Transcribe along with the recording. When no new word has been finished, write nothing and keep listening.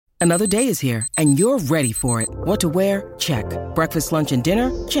Another day is here, and you're ready for it. What to wear? Check. Breakfast, lunch, and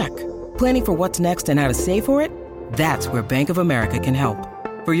dinner? Check. Planning for what's next and how to save for it? That's where Bank of America can help.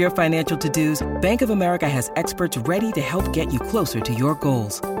 For your financial to-dos, Bank of America has experts ready to help get you closer to your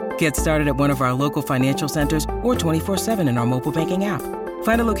goals. Get started at one of our local financial centers or 24/7 in our mobile banking app.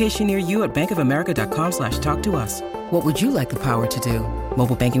 Find a location near you at bankofamerica.com/talktous. What would you like the power to do?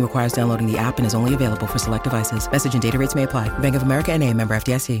 Mobile banking requires downloading the app and is only available for select devices. Message and data rates may apply. Bank of America N.A., member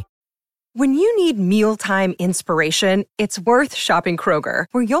FDIC. When you need mealtime inspiration, it's worth shopping Kroger,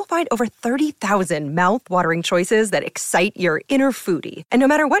 where you'll find over 30,000 mouth-watering choices that excite your inner foodie. And no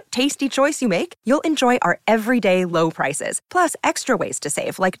matter what tasty choice you make, you'll enjoy our everyday low prices, plus extra ways to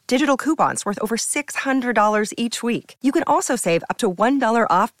save, like digital coupons worth over $600 each week. You can also save up to $1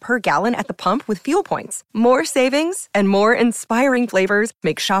 off per gallon at the pump with fuel points. More savings and more inspiring flavors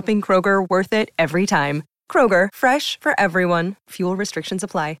make shopping Kroger worth it every time. Kroger, fresh for everyone. Fuel restrictions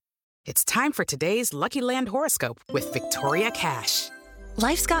apply. It's time for today's Lucky Land horoscope with Victoria Cash.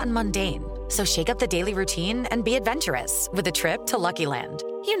 Life's gotten mundane, so shake up the daily routine and be adventurous with a trip to Lucky Land.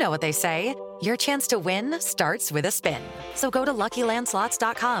 You know what they say, your chance to win starts with a spin. So go to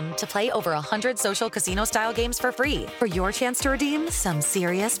LuckyLandSlots.com to play over 100 social casino-style games for free for your chance to redeem some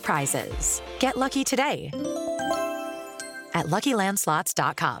serious prizes. Get lucky today at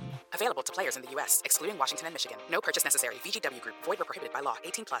LuckyLandSlots.com. Available to players in the U.S., excluding Washington and Michigan. No purchase necessary. VGW Group. Void where prohibited by law.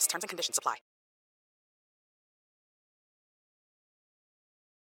 18 plus. Terms and conditions apply.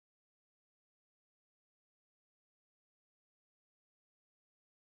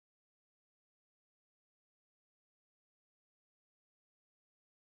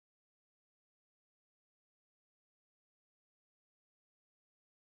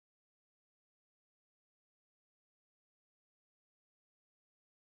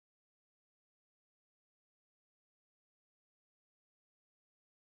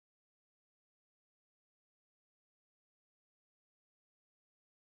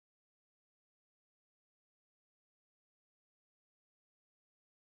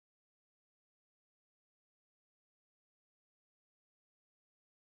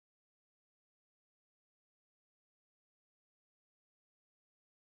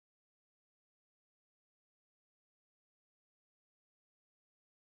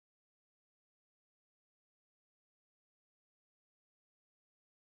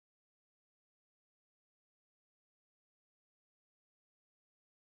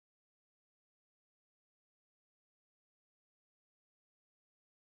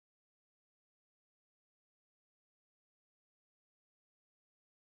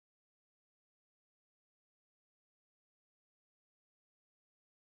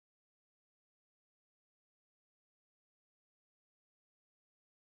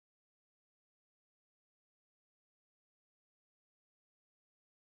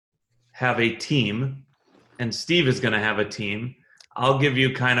 Have a team, and Steve is going to have a team. I'll give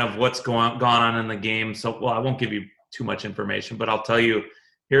you kind of what's gone on in the game. So, well, I won't give you too much information, but I'll tell you,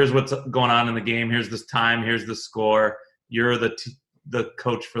 here's what's going on in the game. Here's this time. Here's the score. You're the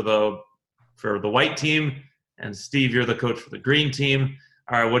coach for the white team, and Steve, you're the coach for the green team.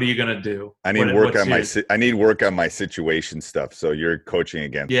 All right, what are you gonna do? I need work on my situation stuff. So you're coaching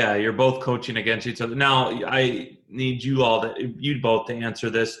against. Yeah, you're both coaching against each other. Now, I need you both to answer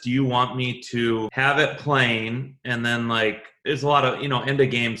this. Do you want me to have it playing, and then there's a lot of end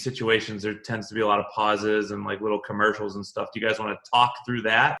of game situations. There tends to be a lot of pauses and little commercials and stuff. Do you guys want to talk through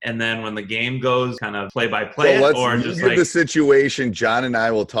that, and then when the game goes, kind of play by play, or just the situation? John and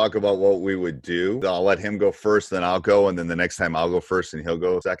I will talk about what we would do. I'll let him go first, then I'll go, and then the next time I'll go first and he'll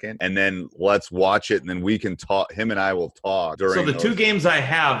go second, and then let's watch it, and then we can talk. Him and I will talk during. So the two games I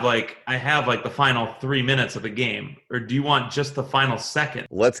have, the final 3 minutes of the game, or do you want just the final second?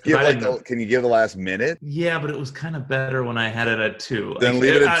 Let's give can you give the last minute? Yeah, but it was kind of better when I had it at 2. Then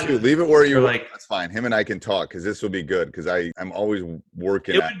leave it at 2. Leave it where you that's fine. Him and I can talk, because this will be good, because I'm always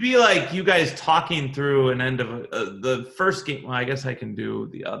working. It would be like you guys talking through an end of the first game. Well, I guess I can do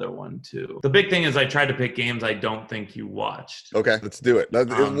the other one too. The big thing is I tried to pick games I don't think you watched. Okay, let's do it.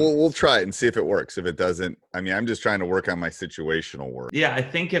 We'll try it and see if it works. If it doesn't, I'm just trying to work on my situational work. Yeah, I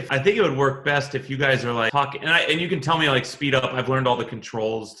think it would work best if you guys are talking, and you can tell me speed up. I've learned all the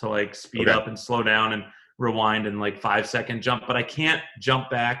controls to speed up and slow down and rewind in 5-second jump, but I can't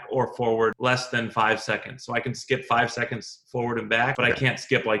jump back or forward less than 5 seconds. So I can skip 5 seconds forward and back, but I can't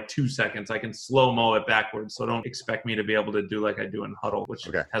skip 2 seconds. I can slow-mo it backwards. So don't expect me to be able to do like I do in Huddle, which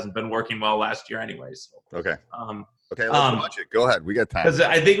hasn't been working well last year anyways. So. Okay. Okay, let's watch it. Go ahead. We got time. Because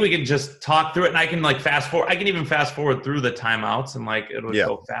I think we can just talk through it, and I can fast forward. I can even fast forward through the timeouts, and it'll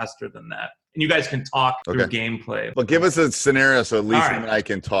go faster than that. and you guys can talk through gameplay. But give us a scenario so at least All right. him and I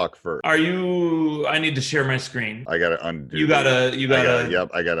can talk first. I need to share my screen. I gotta undo. You gotta.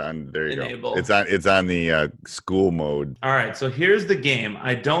 Yep, I gotta undo. There you enable. go. It's on the school mode. All right, so here's the game.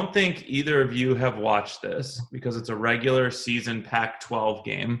 I don't think either of you have watched this because it's a regular season Pac-12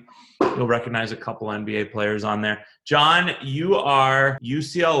 game. You'll recognize a couple NBA players on there. John, you are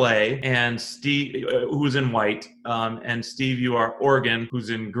UCLA, and Steve, who's in white, and Steve, you are Oregon, who's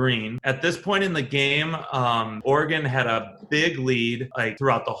in green. At this point in the game, Oregon had a big lead like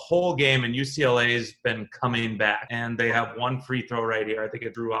throughout the whole game, and UCLA's been coming back. And they have one free throw right here. I think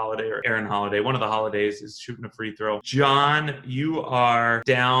it's Drew Holiday or Aaron Holiday. One of the Holidays is shooting a free throw. John, you are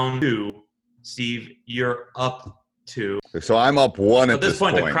down 2. Steve, you're up 2. So I'm up 1 at this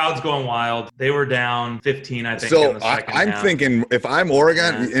point. The crowd's going wild. They were down 15, I think. So in the second I'm half. thinking if I'm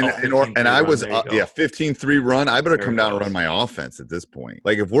Oregon and I was 15-3 run, I better come down and run my offense at this point.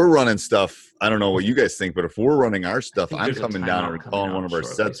 Like if we're running stuff, I don't know what you guys think, but if we're running our stuff, I'm coming down and calling one of our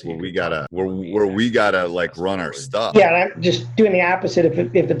sets where we gotta like run our stuff. Yeah, and I'm just doing the opposite. If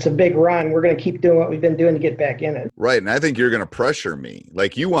it's a big run, we're gonna keep doing what we've been doing to get back in it. Right, and I think you're gonna pressure me.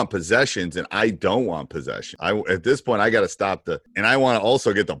 Like you want possessions, and I don't want possession. At this point, I got to stop and I want to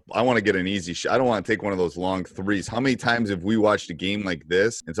also I want to get an easy shot. I don't want to take one of those long threes. How many times have we watched a game like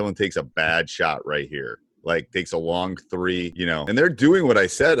this and someone takes a bad shot right here? Like takes a long 3, and they're doing what I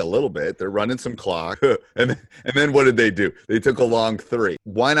said a little bit. They're running some clock. and then what did they do? They took a long 3.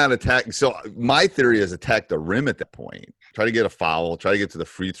 Why not attack? So my theory is attack the rim at that point. Try to get a foul. Try to get to the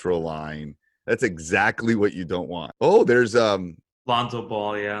free throw line. That's exactly what you don't want. Oh, there's Lonzo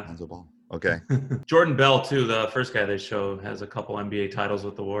Ball, yeah. Lonzo Ball. Okay. Jordan Bell, too, the first guy they show, has a couple NBA titles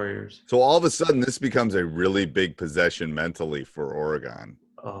with the Warriors. So all of a sudden, this becomes a really big possession mentally for Oregon.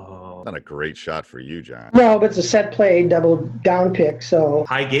 Oh. Not a great shot for you, John. No, but it's a set play, double down pick, so.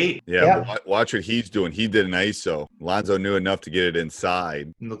 High gate. Yeah, but watch what he's doing. He did an ISO. Lonzo knew enough to get it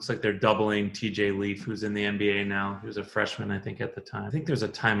inside. It looks like they're doubling TJ Leaf, who's in the NBA now. He was a freshman, I think, at the time. I think there's a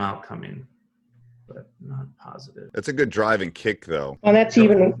timeout coming, but not positive. That's a good drive and kick, though. And that's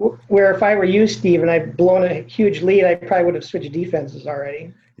even where if I were you, Steve, and I'd blown a huge lead, I probably would have switched defenses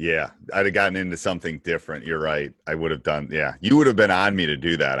already. Yeah, I'd have gotten into something different. You're right. I would have done, you would have been on me to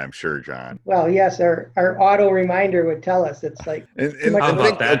do that, I'm sure, John. Well, yes, our auto reminder would tell us it's like. How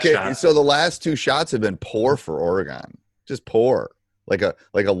about that shot? So the last 2 shots have been poor for Oregon. Just poor. Like a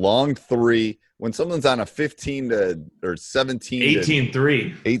long 3. When someone's on a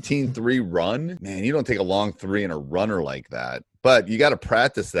 18-3 run, man, you don't take a long 3 in a runner like that. But you got to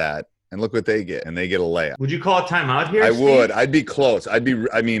practice that. And look what they get. And they get a layup. Would you call a timeout here, I Steve? would. I'd be close. I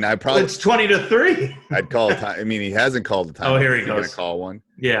probably. It's 20-3. I'd call a time. I mean, he hasn't called a timeout. Oh, here he goes. Going to call one.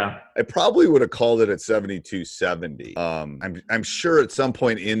 Yeah. I probably would have called it at 72-70. I'm sure at some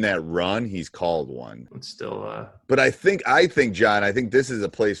point in that run he's called one. It's still But I think John, I think this is a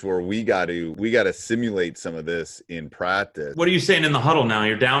place where we got to simulate some of this in practice. What are you saying in the huddle now?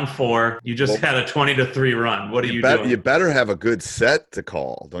 You're down 4. You just had a 20-3 run. What are you doing? You better have a good set to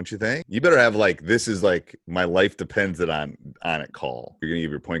call, don't you think? You better have this is my life depends on it call. You're gonna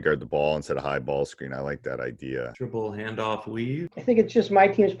give your point guard the ball instead of high ball screen. I like that idea. Dribble, handoff, weave. I think it's just my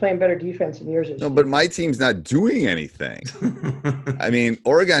team's playing better defense than yours is. No, but my team's not doing anything. I mean,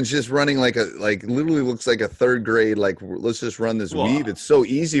 Oregon's just running literally looks like a 3rd grade, let's just run this weave. It's so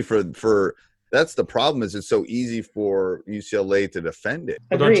easy for that's the problem is it's so easy for UCLA to defend it.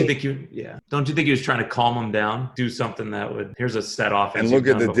 Well, don't you think he was trying to calm them down? Do something that would, here's a set offense. And look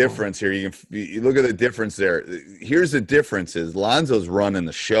at the difference here. You look at the difference there. Here's the difference is Lonzo's running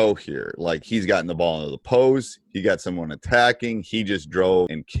the show here. Like he's gotten the ball into the post. He got someone attacking. He just drove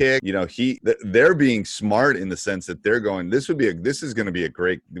and kicked. They're being smart in the sense that they're going, this is going to be a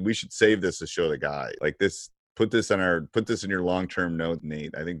great, we should save this to show the guy like this. Put this in your long-term note,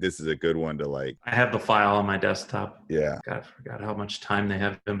 Nate. I think this is a good one to I have the file on my desktop. Yeah. God, I forgot how much time they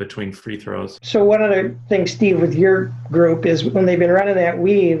have in between free throws. So one other thing, Steve, with your group is when they've been running that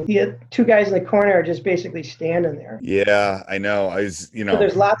weave, the 2 guys in the corner are just basically standing there. Yeah, I know. So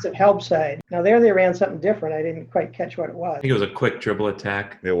there's lots of help side. Now there they ran something different. I didn't quite catch what it was. I think it was a quick dribble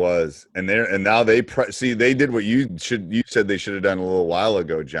attack. It was. And now they they did what you said they should have done a little while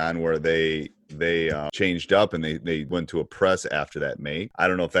ago, John, where they changed up and they went to a press after that make. I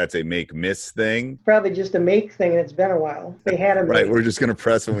don't know if that's a make-miss thing. Probably just a make thing, and it's been a while. They had a right, we're just going to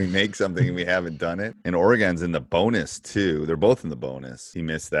press when we make something and we haven't done it. And Oregon's in the bonus, too. They're both in the bonus. He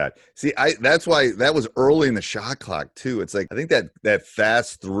missed that. See, that's why that was early in the shot clock, too. It's I think that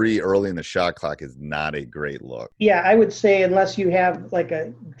fast 3 early in the shot clock is not a great look. Yeah, I would say unless you have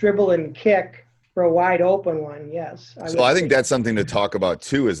a dribble and kick For a wide open one, yes. So I think that's something to talk about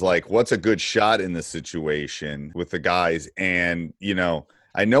too, is like, what's a good shot in this situation with the guys? And, you know,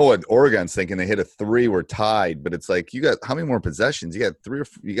 I know what Oregon's thinking. They hit a 3, we're tied, but it's like, you got how many more possessions? You got 3 or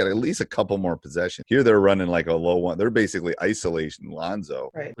 4, you got at least a couple more possessions. Here they're running like a low one. They're basically isolation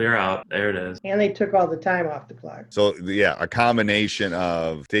Lonzo. Right. Clear out. There it is. And they took all the time off the clock. So yeah, a combination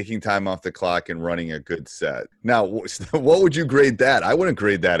of taking time off the clock and running a good set. Now, what would you grade that? I wouldn't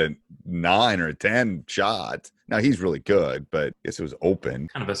grade that a 9 or a 10 shot. Now he's really good, but I guess it was open.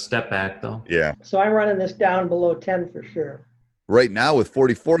 Kind of a step back though. Yeah. So I'm running this down below 10 for sure. Right now with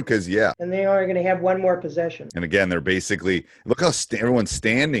 44, because and they are going to have one more possession. And again, they're basically, look how everyone's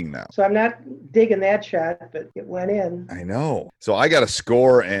standing now. So I'm not digging that shot, but it went in. I know. So I got to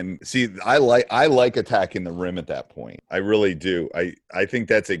score, and see, I like attacking the rim at that point. I really do. I think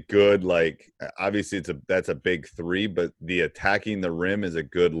that's a good, like, obviously that's a big 3, but the attacking the rim is a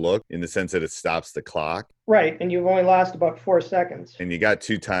good look in the sense that it stops the clock. Right, and you've only lost about 4 seconds. And you got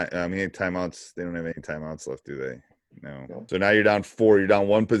 2 timeouts. They don't have any timeouts left, do they? No. So now you're down 4. You're down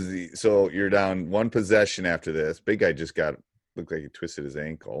 1 possession. So you're down 1 possession after this. Big guy just looked like he twisted his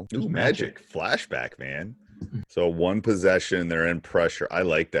ankle. Ooh, magic. Flashback, man. So 1 possession, they're in pressure. I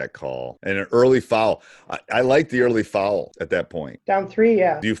like that call. And an early foul. I like the early foul at that point. Down 3,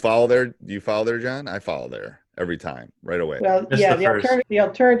 yeah. Do you foul there, John? I foul there every time, right away. Well, Just yeah, the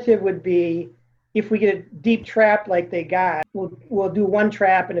alternative would be, if we get a deep trap like they got, we'll do 1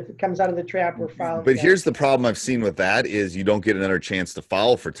 trap, and if it comes out of the trap, we're fouling. But here's the problem I've seen with that is you don't get another chance to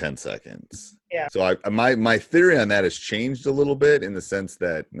foul for 10 seconds. Yeah. So my theory on that has changed a little bit in the sense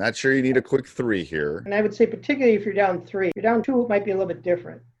that I'm not sure you need a quick 3 here. And I would say particularly if you're down 3. If you're down 2, it might be a little bit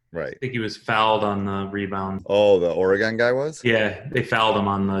different. Right. I think he was fouled on the rebound. Oh, the Oregon guy was? Yeah, they fouled him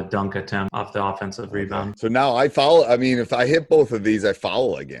on the dunk attempt off the offensive rebound. So now I foul. I mean, if I hit both of these, I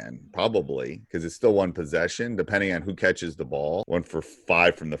foul again, probably, because it's still 1 possession, depending on who catches the ball. 1 for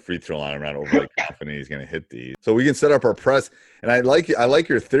 5 from the free throw line. I'm not overly confident he's going to hit these. So we can set up our press. And I like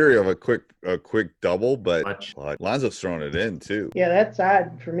your theory of a quick double, but Lonzo's throwing it in too. Yeah, that's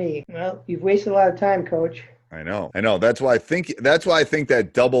odd for me. Well, you've wasted a lot of time, Coach. I know. That's why I think that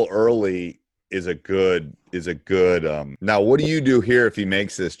double early is a good. Now, what do you do here if he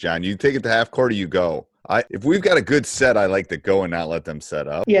makes this, John? You take it to half court or you go? If we've got a good set, I like to go and not let them set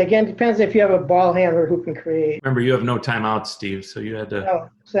up. Yeah, again, depends if you have a ball handler who can create. Remember, you have no timeouts, Steve, so you had to. Oh,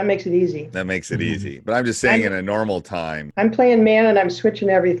 so that makes it easy. That makes it easy. But I'm just saying in a normal time. I'm playing man and I'm switching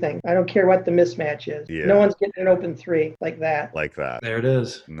everything. I don't care what the mismatch is. Yeah. No one's getting an open 3 like that. There it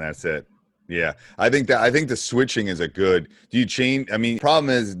is. And that's it. Yeah, I think the switching is a good. Do you change? I mean, problem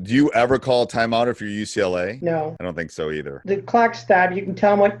is, do you ever call timeout if you're UCLA? No. I don't think so either. The clock stops. You can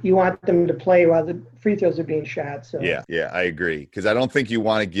tell them what you want them to play while the free throws are being shot. So yeah, I agree, because I don't think you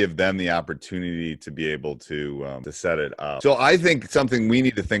want to give them the opportunity to be able to set it up. So I think something we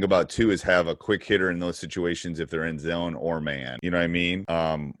need to think about too is have a quick hitter in those situations if they're in zone or man. You know what I mean?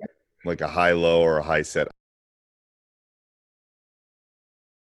 Like a high-low or a high set.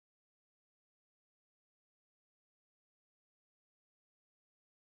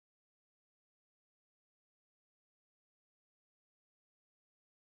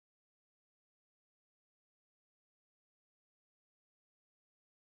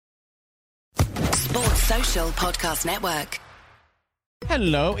 Sports Social Podcast Network.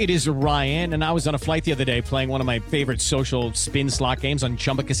 Hello, it is Ryan, and I was on a flight the other day playing one of my favorite social spin slot games on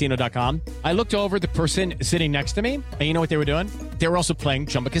ChumbaCasino.com. I looked over at the person sitting next to me, and you know what they were doing? They were also playing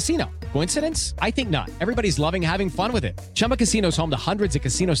Chumba Casino. Coincidence? I think not. Everybody's loving having fun with it. Chumba Casino is home to hundreds of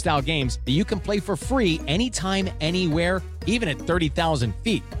casino-style games that you can play for free anytime, anywhere, even at 30,000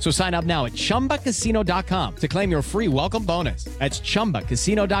 feet. So sign up now at ChumbaCasino.com to claim your free welcome bonus. That's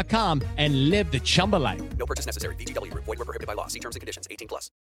ChumbaCasino.com and live the Chumba life. No purchase necessary. VGW Group. Void where prohibited by law. See terms and conditions. 18+.